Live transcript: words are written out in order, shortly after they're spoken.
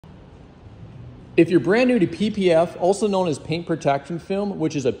If you're brand new to PPF, also known as paint protection film,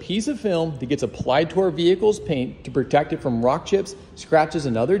 which is a piece of film that gets applied to our vehicle's paint to protect it from rock chips, scratches,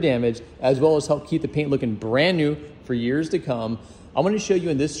 and other damage, as well as help keep the paint looking brand new for years to come, I'm going to show you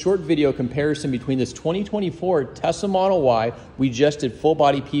in this short video comparison between this 2024 Tesla Model Y we just did full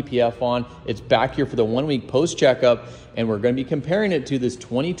body PPF on. It's back here for the 1 week post checkup, and we're going to be comparing it to this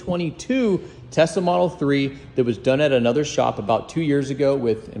 2022 Tesla Model 3 that was done at another shop about 2 years ago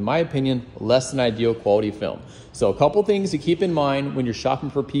with, in my opinion, less than ideal quality film. So a couple things to keep in mind when you're shopping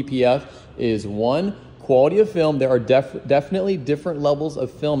for PPF is one, quality of film. There are definitely different levels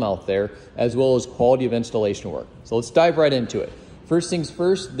of film out there, as well as quality of installation work. So let's dive right into it. First things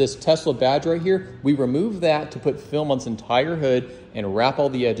first, this Tesla badge right here, we removed that to put film on its entire hood and wrap all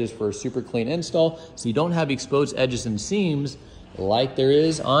the edges for a super clean install so you don't have exposed edges and seams like there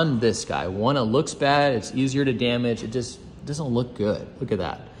is on this guy. One, it looks bad, it's easier to damage, it just doesn't look good. Look at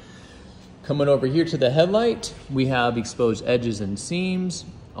that. Coming over here to the headlight, we have exposed edges and seams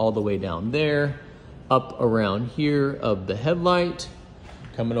all the way down there, up around here of the headlight,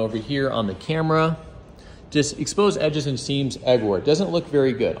 coming over here on the camera. Just exposed edges and seams everywhere. It doesn't look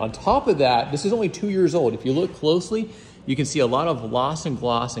very good. On top of that, this is only 2 years old. If you look closely, you can see a lot of loss and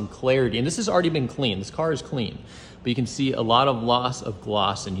gloss and clarity. And this has already been clean. This car is clean. But you can see a lot of loss of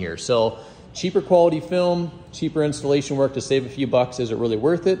gloss in here. So cheaper quality film, cheaper installation work to save a few bucks. Is it really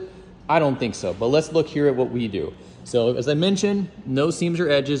worth it? I don't think so. But let's look here at what we do. So as I mentioned, no seams or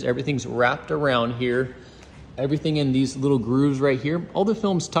edges. Everything's wrapped around here. Everything in these little grooves right here. All the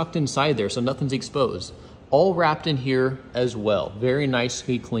film's tucked inside there, so nothing's exposed. All wrapped in here as well. Very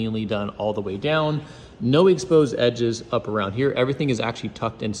nicely, cleanly done all the way down. No exposed edges up around here. Everything is actually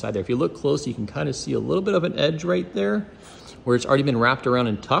tucked inside there. If you look close, you can kind of see a little bit of an edge right there where it's already been wrapped around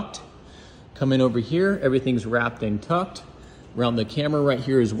and tucked. Coming over here, everything's wrapped and tucked. Around the camera right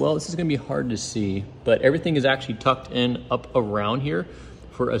here as well. This is gonna be hard to see, but everything is actually tucked in up around here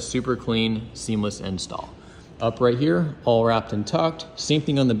for a super clean, seamless install. Up right here, all wrapped and tucked. Same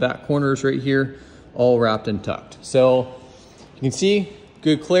thing on the back corners right here, all wrapped and tucked. So you can see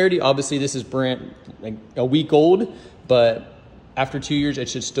good clarity. Obviously this is brand like a week old, but after 2 years, it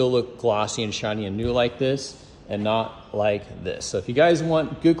should still look glossy and shiny and new like this and not like this. So if you guys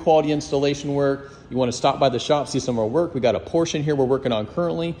want good quality installation work, you want to stop by the shop, see some of our work. We got a portion here we're working on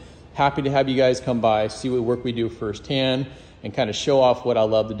currently. Happy to have you guys come by, see what work we do firsthand and kind of show off what I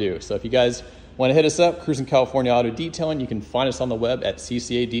love to do. So if you guys want to hit us up, Cruising California Auto Detailing, you can find us on the web at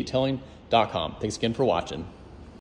ccadetailing.com. Thanks again for watching.